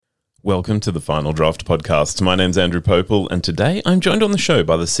Welcome to the Final Draft podcast. My name's Andrew Popel, and today I'm joined on the show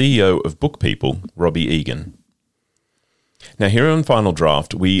by the CEO of Book People, Robbie Egan. Now, here on Final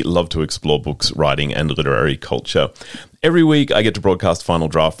Draft, we love to explore books, writing, and literary culture. Every week, I get to broadcast Final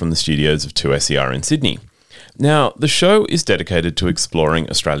Draft from the studios of 2SER in Sydney. Now, the show is dedicated to exploring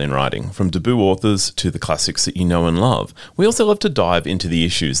Australian writing, from debut authors to the classics that you know and love. We also love to dive into the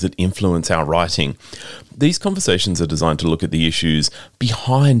issues that influence our writing. These conversations are designed to look at the issues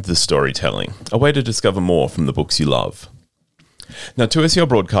behind the storytelling, a way to discover more from the books you love. Now, 2SER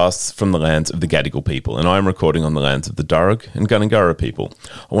broadcasts from the lands of the Gadigal people, and I am recording on the lands of the Darug and Gundungurra people.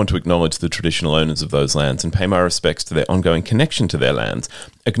 I want to acknowledge the traditional owners of those lands and pay my respects to their ongoing connection to their lands,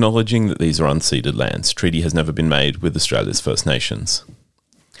 acknowledging that these are unceded lands. Treaty has never been made with Australia's First Nations.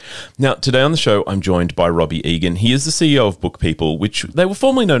 Now, today on the show, I'm joined by Robbie Egan. He is the CEO of Book People, which they were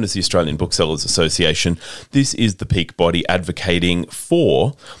formerly known as the Australian Booksellers Association. This is the peak body advocating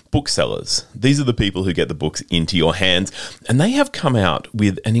for booksellers. These are the people who get the books into your hands, and they have come out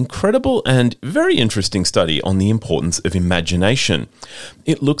with an incredible and very interesting study on the importance of imagination.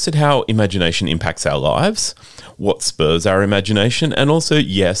 It looks at how imagination impacts our lives, what spurs our imagination, and also,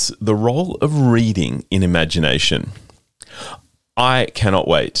 yes, the role of reading in imagination. I cannot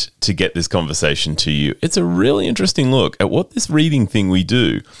wait to get this conversation to you. It's a really interesting look at what this reading thing we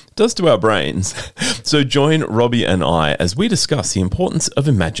do does to our brains. So join Robbie and I as we discuss the importance of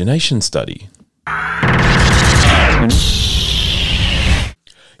imagination study.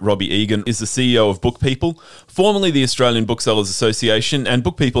 Robbie Egan is the CEO of Book People, formerly the Australian Booksellers Association, and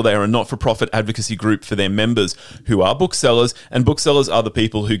Book People, they are a not-for-profit advocacy group for their members who are booksellers, and booksellers are the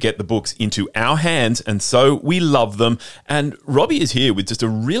people who get the books into our hands, and so we love them. And Robbie is here with just a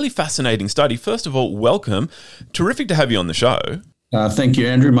really fascinating study. First of all, welcome. Terrific to have you on the show. Thank you,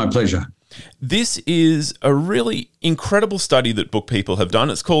 Andrew. My pleasure. This is a really incredible study that Book People have done.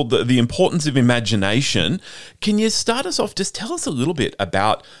 It's called The Importance of Imagination. Can you start us off? Just tell us a little bit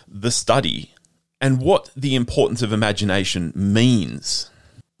about the study and what the importance of imagination means.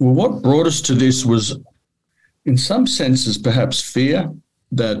 Well, what brought us to this was, in some senses, perhaps fear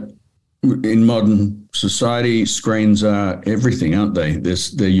that in modern society, screens are everything, aren't they?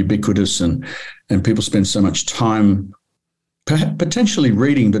 They're ubiquitous and people spend so much time potentially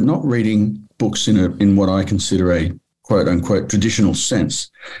reading, but not reading books in what I consider a quote-unquote traditional sense.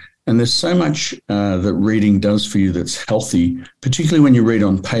 And there's so much that reading does for you that's healthy, particularly when you read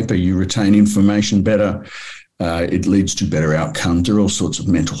on paper. You retain information better. It leads to better outcomes. There are all sorts of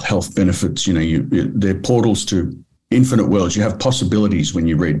mental health benefits. They're portals to infinite worlds. You have possibilities when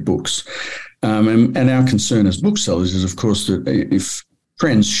you read books. And our concern as booksellers is, of course, that if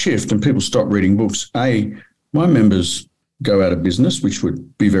trends shift and people stop reading books, my members go out of business, which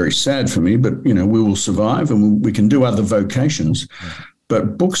would be very sad for me, but, we will survive and we can do other vocations.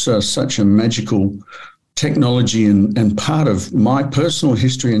 But books are such a magical technology and part of my personal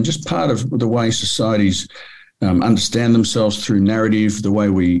history and just part of the way societies understand themselves through narrative, the way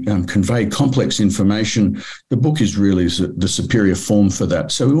we convey complex information. The book is really the superior form for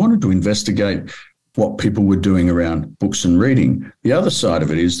that. So we wanted to investigate what people were doing around books and reading. The other side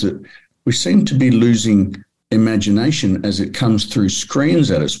of it is that we seem to be losing imagination as it comes through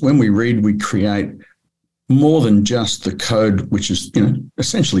screens at us. When we read, we create more than just the code, which is,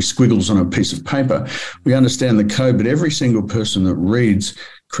 essentially squiggles on a piece of paper. We understand the code, but every single person that reads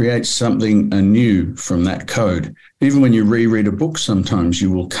creates something anew from that code. Even when you reread a book, sometimes you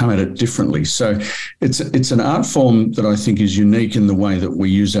will come at it differently. So it's an art form that I think is unique in the way that we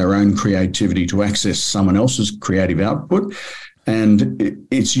use our own creativity to access someone else's creative output. And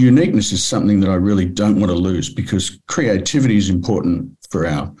its uniqueness is something that I really don't want to lose, because creativity is important for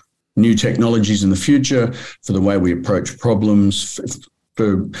our new technologies in the future, for the way we approach problems,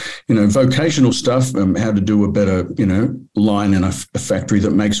 for vocational stuff, how to do a better, line in a factory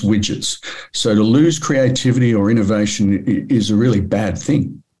that makes widgets. So to lose creativity or innovation is a really bad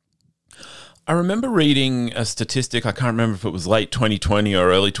thing. I remember reading a statistic, I can't remember if it was late 2020 or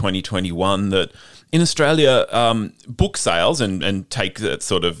early 2021, that in Australia, book sales, and take that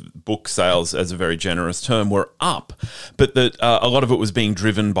sort of book sales as a very generous term, were up, but that a lot of it was being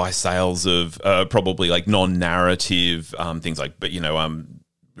driven by sales of probably like non-narrative things like,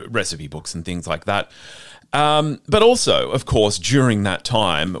 recipe books and things like that. But also, of course, during that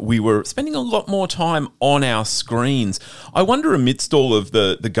time, we were spending a lot more time on our screens. I wonder, amidst all of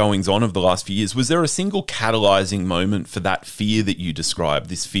the goings-on of the last few years, was there a single catalyzing moment for that fear that you described,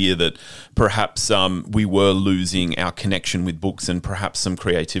 this fear that perhaps we were losing our connection with books and perhaps some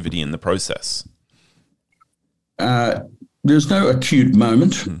creativity in the process? There's no acute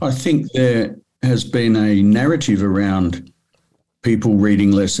moment. I think there has been a narrative around people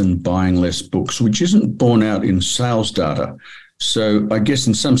reading less and buying less books, which isn't borne out in sales data. So I guess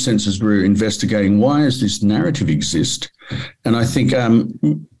in some senses we're investigating why does this narrative exist? And I think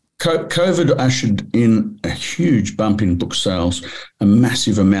COVID ushered in a huge bump in book sales, a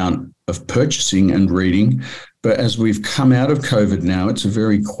massive amount of purchasing and reading. But as we've come out of COVID now, it's a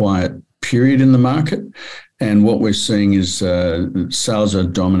very quiet period in the market. And what we're seeing is sales are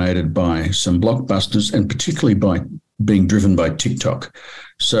dominated by some blockbusters and particularly by being driven by TikTok.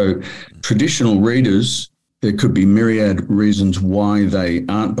 So traditional readers, there could be myriad reasons why they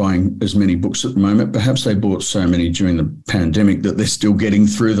aren't buying as many books at the moment. Perhaps they bought so many during the pandemic that they're still getting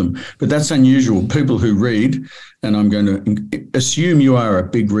through them. But that's unusual. People who read, and I'm going to assume you are a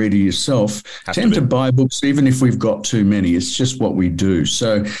big reader yourself, tend to buy books even if we've got too many. It's just what we do.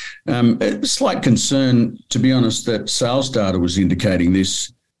 So a slight concern, to be honest, that sales data was indicating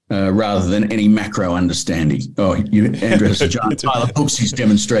this. Rather than any macro understanding. Oh, Andrew has a giant pile of books he's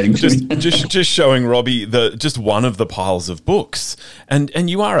demonstrating to me. just showing Robbie just one of the piles of books, and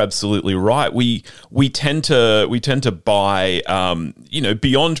you are absolutely right. We tend to buy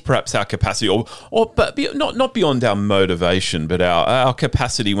beyond perhaps our capacity, but not beyond our motivation, but our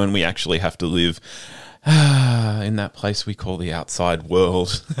capacity when we actually have to live in that place we call the outside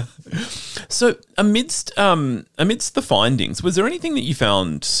world. So amidst the findings, was there anything that you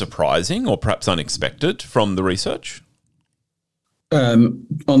found surprising or perhaps unexpected from the research? On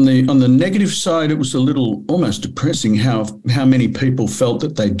the negative side, it was a little almost depressing how many people felt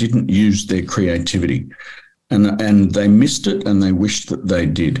that they didn't use their creativity and they missed it and they wished that they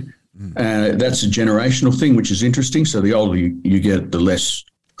did. That's a generational thing, which is interesting. So the older you get, the less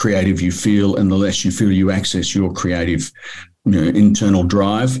creative you feel, and the less you feel you access your creative, internal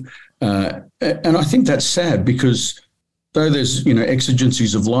drive. And I think that's sad because though there's,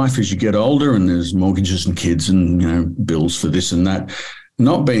 exigencies of life as you get older and there's mortgages and kids and, bills for this and that,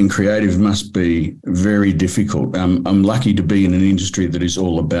 not being creative must be very difficult. I'm lucky to be in an industry that is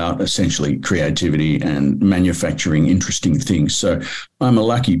all about essentially creativity and manufacturing interesting things. So I'm a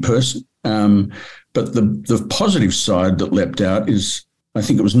lucky person. But the positive side that leapt out is I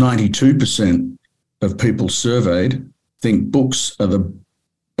think it was 92% of people surveyed think books are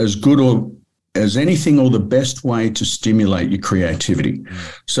as good or as anything or the best way to stimulate your creativity.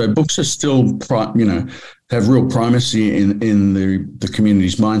 So books are still, have real primacy in the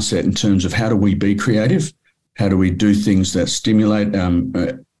community's mindset in terms of how do we be creative? How do we do things that stimulate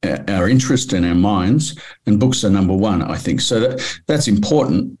our interest and our minds? And books are number one, I think. So that's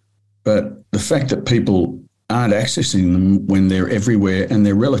important. But the fact that people aren't accessing them when they're everywhere and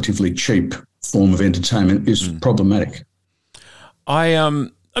they're relatively cheap form of entertainment is problematic.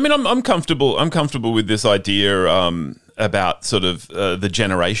 I'm comfortable. I'm comfortable with this idea about sort of the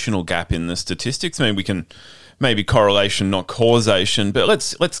generational gap in the statistics. I mean, we can maybe correlation, not causation, but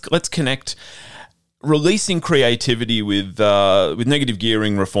let's connect releasing creativity with negative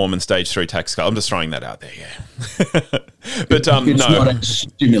gearing reform and stage 3 tax cut. I'm just throwing that out there, yeah. But it's not as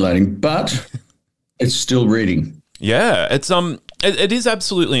stimulating, but it's still reading. Yeah, it is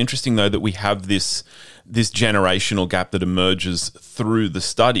absolutely interesting though that we have this generational gap that emerges through the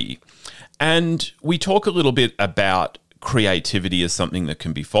study, and we talk a little bit about creativity as something that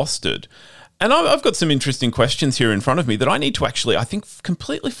can be fostered. And I've got some interesting questions here in front of me that I need to actually, I think,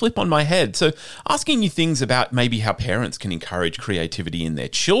 completely flip on my head. So asking you things about maybe how parents can encourage creativity in their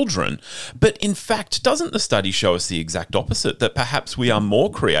children. But in fact, doesn't the study show us the exact opposite, that perhaps we are more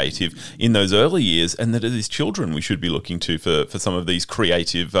creative in those early years and that it is children we should be looking to for some of these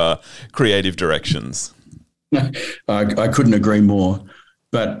creative directions? I couldn't agree more.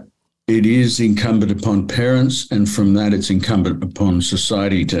 But it is incumbent upon parents, and from that it's incumbent upon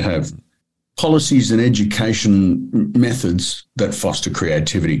society to have policies and education methods that foster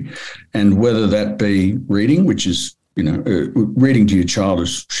creativity. And whether that be reading, which is, reading to your child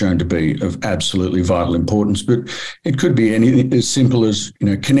is shown to be of absolutely vital importance, but it could be anything as simple as,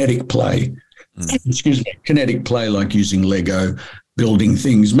 kinetic play. Kinetic play, like using Lego, building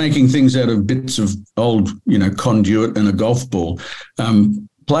things, making things out of bits of old, conduit and a golf ball.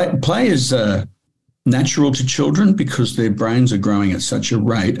 Play is natural to children because their brains are growing at such a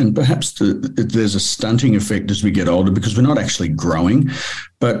rate, and perhaps there's a stunting effect as we get older because we're not actually growing.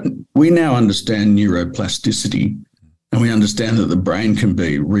 But we now understand neuroplasticity, and we understand that the brain can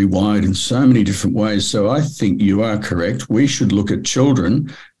be rewired in so many different ways. So I think you are correct. We should look at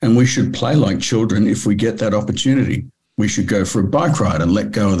children and we should play like children if we get that opportunity. We should go for a bike ride and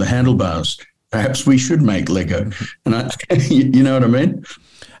let go of the handlebars. Perhaps we should make Lego. And you know what I mean?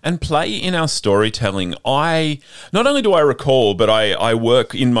 and play in our storytelling. Not only do I recall, but I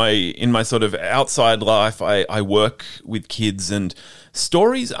work in my sort of outside life. I work with kids, and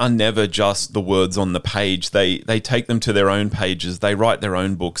stories are never just the words on the page. They take them to their own pages. They write their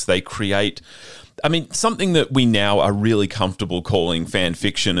own books. They create, something that we now are really comfortable calling fan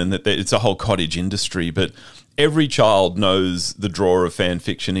fiction, and that it's a whole cottage industry, but every child knows the draw of fan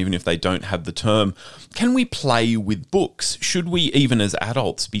fiction, even if they don't have the term. Can we play with books? Should we, even as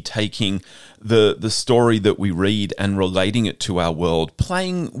adults, be taking the story that we read and relating it to our world,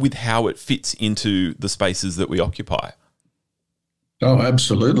 playing with how it fits into the spaces that we occupy? Oh,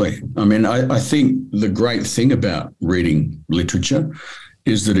 absolutely. I think the great thing about reading literature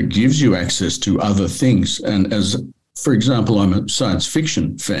is that it gives you access to other things. And as, for example, I'm a science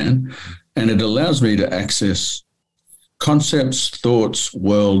fiction fan, and it allows me to access concepts, thoughts,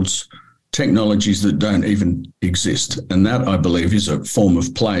 worlds, technologies that don't even exist. And that, I believe, is a form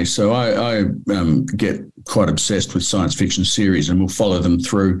of play. So I get quite obsessed with science fiction series and will follow them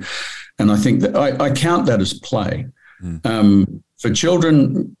through. And I think that I count that as play. For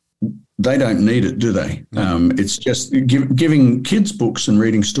children, they don't need it, do they? It's just giving kids books and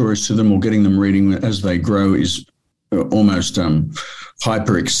reading stories to them, or getting them reading as they grow, is almost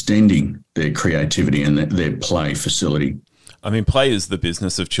hyper-extending their creativity and their play facility. Play is the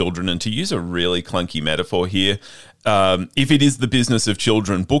business of children, and to use a really clunky metaphor here, if it is the business of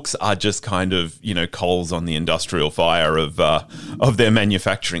children, books are just kind of, coals on the industrial fire of their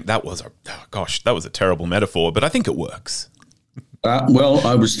manufacturing. That was a terrible metaphor, but I think it works. Well,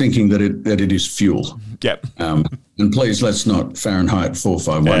 I was thinking that it is fuel. Yep. And please, let's not Fahrenheit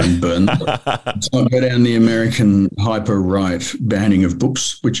 451 and burn. Let's not go down the American hyper-right banning of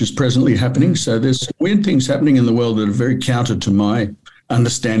books, which is presently happening. So there's weird things happening in the world that are very counter to my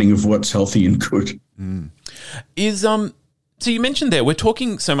understanding of what's healthy and good. So you mentioned there, we're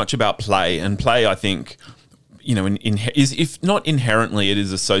talking so much about play, and play, I think, is, if not inherently, it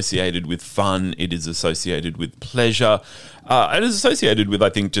is associated with fun, it is associated with pleasure, it is associated with, I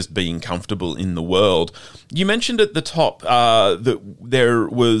think, just being comfortable in the world. You mentioned at the top that there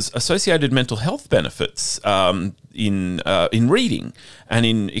was associated mental health benefits in reading and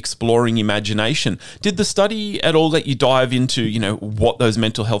in exploring imagination. Did the study at all let you dive into, what those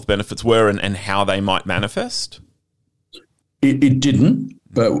mental health benefits were and how they might manifest? It didn't,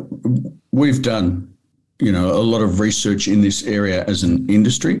 but we've done a lot of research in this area as an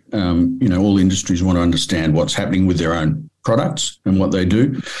industry. All industries want to understand what's happening with their own products and what they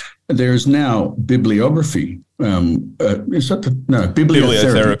do. There is now bibliography.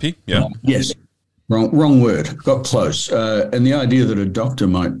 Bibliotherapy? Yeah. Yes. Wrong word. Got close. And the idea that a doctor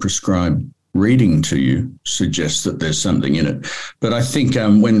might prescribe reading to you suggests that there's something in it. But I think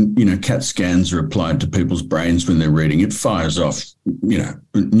when, CAT scans are applied to people's brains when they're reading, it fires off,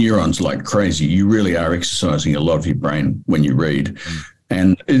 neurons like crazy. You really are exercising a lot of your brain when you read.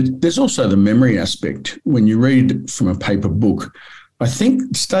 And there's also the memory aspect. When you read from a paper book, I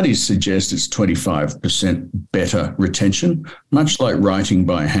think studies suggest it's 25% better retention, much like writing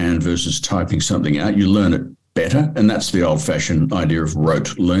by hand versus typing something out. You learn it better. And that's the old-fashioned idea of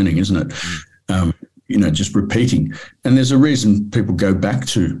rote learning, isn't it? Just repeating. And there's a reason people go back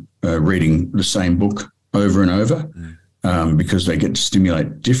to reading the same book over and over, because they get to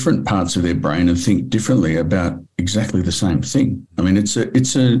stimulate different parts of their brain and think differently about exactly the same thing.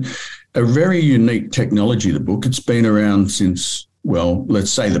 It's a very unique technology, the book. It's been around since, well,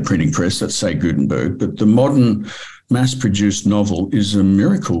 let's say the printing press, let's say Gutenberg, but the modern mass-produced novel is a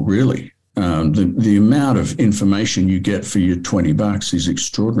miracle, really. The amount of information you get for your $20 is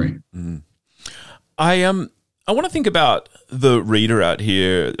extraordinary. I want to think about the reader out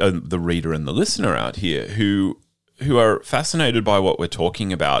here, the reader and the listener out here who are fascinated by what we're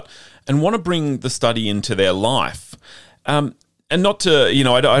talking about and want to bring the study into their life. And not to,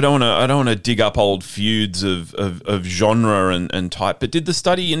 I don't want to dig up old feuds of genre and type, but did the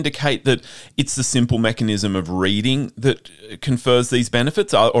study indicate that it's the simple mechanism of reading that confers these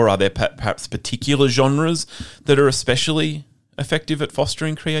benefits, or are there perhaps particular genres that are especially effective at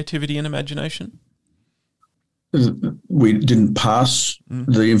fostering creativity and imagination? We didn't pass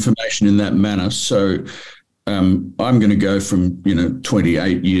the information in that manner, so I'm going to go from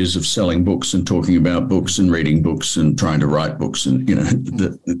 28 years of selling books and talking about books and reading books and trying to write books, and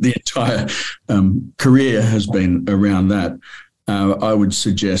the entire career has been around that. I would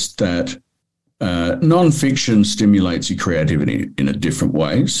suggest that non-fiction stimulates your creativity in a different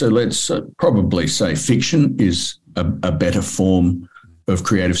way. So let's probably say fiction is a better form of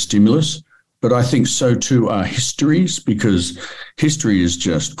creative stimulus. But I think so too are histories, because history is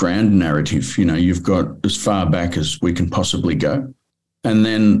just grand narrative. You've got as far back as we can possibly go. And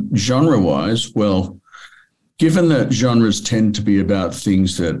then genre-wise, well, given that genres tend to be about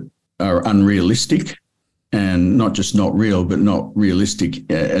things that are unrealistic and not just not real, but not realistic,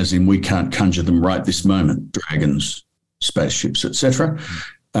 as in we can't conjure them right this moment, dragons, spaceships, etc.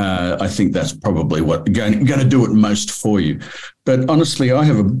 I think that's probably what going to do it most for you. But honestly, I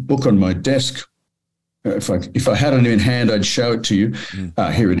have a book on my desk. If I had it in hand, I'd show it to you.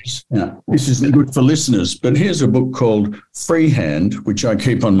 Here it is. Now, this isn't good for listeners, but here's a book called Freehand, which I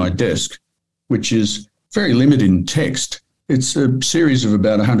keep on my desk, which is very limited in text. It's a series of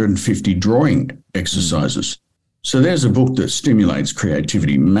about 150 drawing exercises. So there's a book that stimulates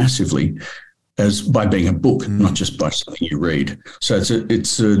creativity massively, as by being a book, not just by something you read. So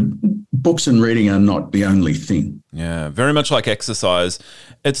books and reading are not the only thing. Yeah, very much like exercise.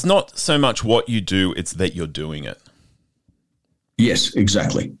 It's not so much what you do, it's that you're doing it. Yes,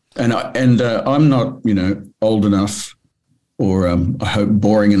 exactly. And I'm not, old enough or I hope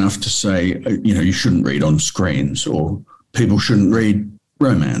boring enough to say, you shouldn't read on screens or people shouldn't read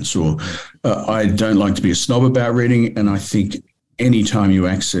romance or I don't like to be a snob about reading. And I think anytime you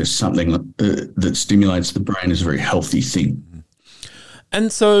access something that stimulates the brain is a very healthy thing.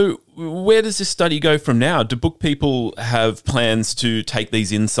 And so where does this study go from now? Do book people have plans to take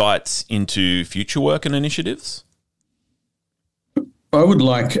these insights into future work and initiatives? I would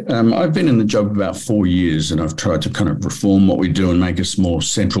like, I've been in the job about 4 years and I've tried to kind of reform what we do and make us more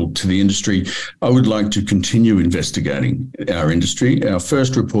central to the industry. I would like to continue investigating our industry. Our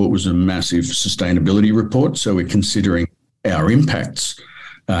first report was a massive sustainability report, so we're considering our impacts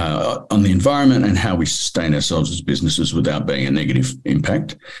on the environment and how we sustain ourselves as businesses without being a negative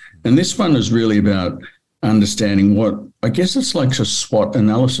impact. And this one is really about understanding what, I guess it's like a SWOT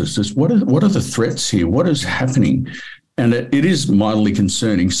analysis. It's what are the threats here? What is happening? And it is mildly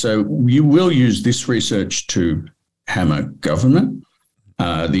concerning. So you will use this research to hammer government.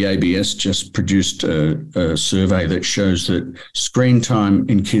 The ABS just produced a survey that shows that screen time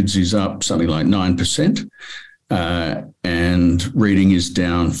in kids is up something like 9%. And reading is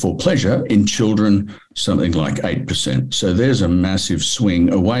down for pleasure in children, something like 8%. So there's a massive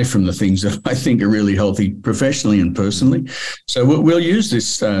swing away from the things that I think are really healthy professionally and personally. So we'll use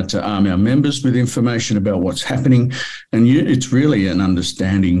this to arm our members with information about what's happening. And it's really an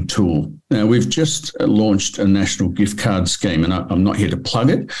understanding tool. Now, we've just launched a national gift card scheme, and I'm not here to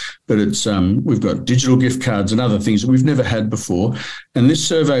plug it, but it's we've got digital gift cards and other things that we've never had before. And this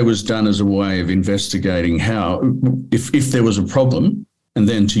survey was done as a way of investigating how, if there was a problem, and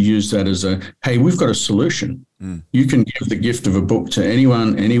then to use that as hey, we've got a solution. You can give the gift of a book to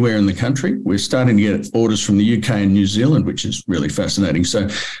anyone, anywhere in the country. We're starting to get orders from the UK and New Zealand, which is really fascinating. So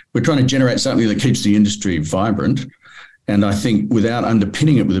we're trying to generate something that keeps the industry vibrant. And I think without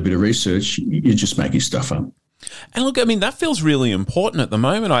underpinning it with a bit of research, you're just making stuff up. And look, I mean, that feels really important at the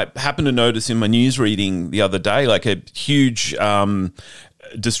moment. I happened to notice in my news reading the other day, like a huge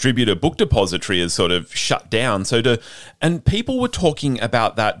distributor book depository is sort of shut down. And people were talking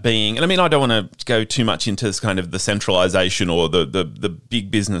about that being, and I mean, I don't want to go too much into this kind of the centralization or the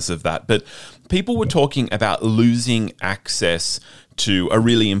big business of that, but people were talking about losing access to a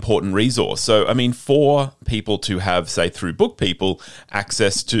really important resource. So, I mean, for people to have, say, through book people,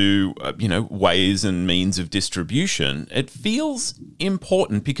 access to, ways and means of distribution, it feels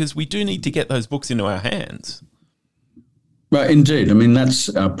important because we do need to get those books into our hands. Right, indeed. I mean,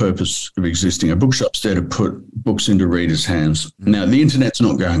 that's our purpose of existing. A bookshop's there to put books into readers' hands. Now, the internet's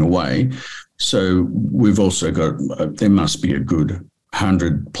not going away, so we've also got, there must be a good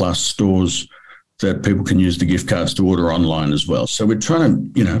 100+ stores that people can use the gift cards to order online as well. So we're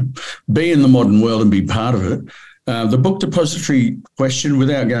trying to, be in the modern world and be part of it. The book depository question,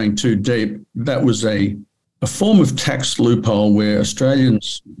 without going too deep, that was a form of tax loophole where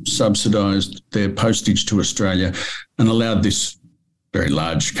Australians subsidised their postage to Australia and allowed this very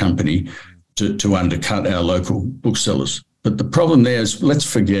large company to undercut our local booksellers. But the problem there is,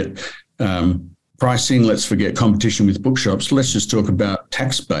 let's forget pricing, let's forget competition with bookshops. Let's just talk about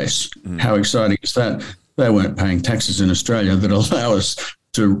tax base. How exciting is that? They weren't paying taxes in Australia that allow us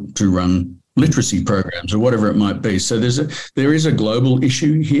to run literacy programs or whatever it might be. So there is a global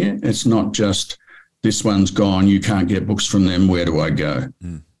issue here. It's not just this one's gone, you can't get books from them, where do I go?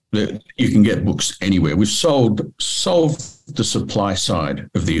 You can get books anywhere. We've solved the supply side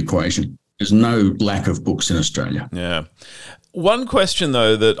of the equation. There's no lack of books in Australia. Yeah. One question,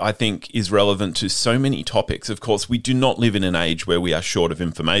 though, that I think is relevant to so many topics, of course, we do not live in an age where we are short of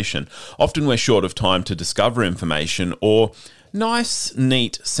information. Often we're short of time to discover information or nice,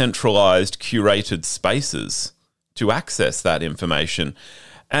 neat, centralised, curated spaces to access that information.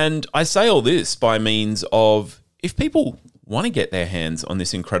 And I say all this by means of, if people want to get their hands on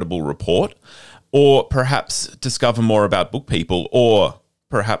this incredible report, or perhaps discover more about Book People, or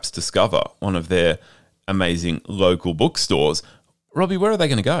perhaps discover one of their amazing local bookstores, Robbie, where are they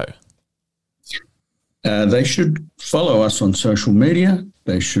going to go? They should follow us on social media.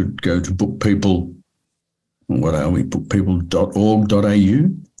 They should go to bookpeople. What are we? bookpeople.org.au.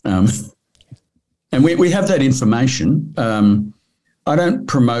 And we have that information. I don't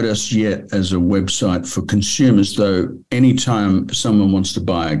promote us yet as a website for consumers, though anytime someone wants to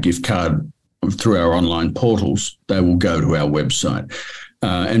buy a gift card through our online portals, they will go to our website.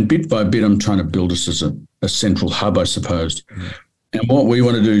 And bit by bit, I'm trying to build us as a central hub, I suppose. And what we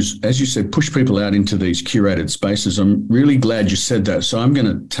want to do is, as you said, push people out into these curated spaces. I'm really glad you said that. So I'm going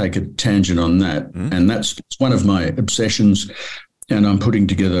to take a tangent on that. And that's one of my obsessions. And I'm putting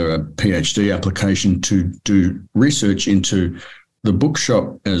together a PhD application to do research into the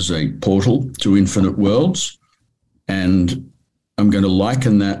bookshop as a portal to infinite worlds. And I'm going to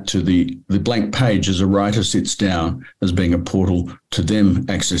liken that to the blank page as a writer sits down as being a portal to them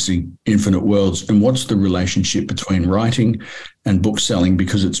accessing infinite worlds. And what's the relationship between writing and book selling?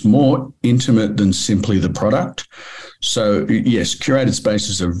 Because it's more intimate than simply the product. So yes, curated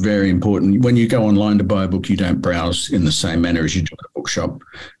spaces are very important. When you go online to buy a book, you don't browse in the same manner as you do at a bookshop.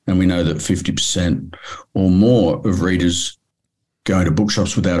 And we know that 50% or more of readers go to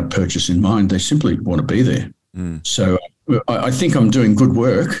bookshops without a purchase in mind. They simply want to be there. So I think I'm doing good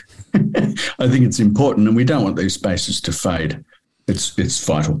work. I think it's important, and we don't want these spaces to fade. It's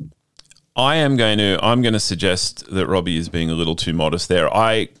vital. I'm going to suggest that Robbie is being a little too modest there.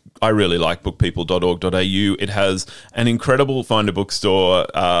 I really like bookpeople.org.au. It has an incredible find a bookstore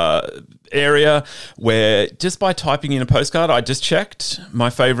area where just by typing in a postcard, I just checked, my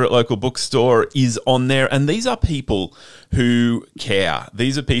favorite local bookstore is on there. And these are people who care.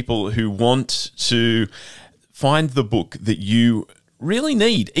 These are people who want to find the book that you really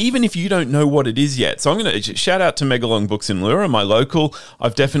need, even if you don't know what it is yet. So I'm going to shout out to Megalong Books in Lura, my local.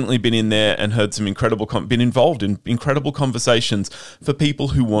 I've definitely been in there and heard some been involved in incredible conversations for people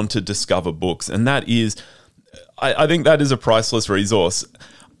who want to discover books. And that is, I think that is a priceless resource.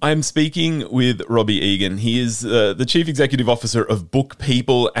 I'm speaking with Robbie Egan. He is the Chief Executive Officer of Book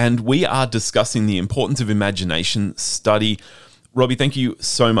People, and we are discussing the importance of imagination study. Robbie, thank you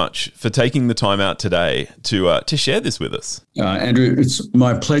so much for taking the time out today to share this with us. Andrew, it's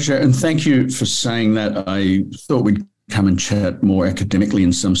my pleasure. And thank you for saying that. I thought we'd come and chat more academically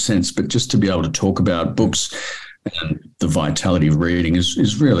in some sense, but just to be able to talk about books and the vitality of reading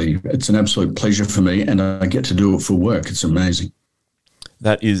is really, it's an absolute pleasure for me. And I get to do it for work. It's amazing.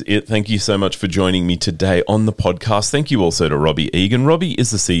 That is it. Thank you so much for joining me today on the podcast. Thank you also to Robbie Egan. Robbie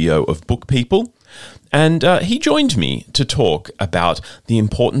is the CEO of Book People. And he joined me to talk about the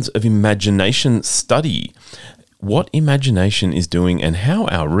importance of imagination study, what imagination is doing and how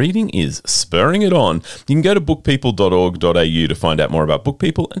our reading is spurring it on. You can go to bookpeople.org.au to find out more about Book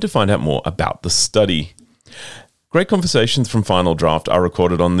People and to find out more about the study. Great conversations from Final Draft are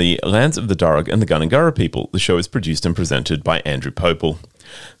recorded on the lands of the Darug and the Gundungurra people. The show is produced and presented by Andrew Popel.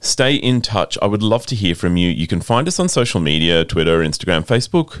 Stay in touch. I would love to hear from you. You can find us on social media, Twitter, Instagram,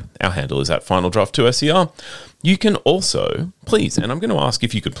 Facebook. Our handle is at Final Draft 2SER. You can also, please, and I'm going to ask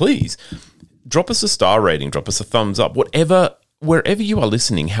if you could please, drop us a star rating, drop us a thumbs up, wherever you are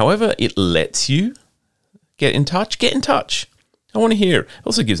listening, however it lets you get in touch, get in touch. I want to hear. It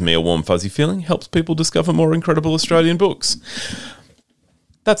also gives me a warm, fuzzy feeling, helps people discover more incredible Australian books.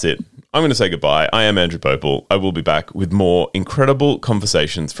 That's it. I'm going to say goodbye. I am Andrew Popel. I will be back with more incredible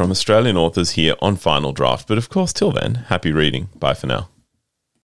conversations from Australian authors here on Final Draft. But of course, till then, happy reading. Bye for now.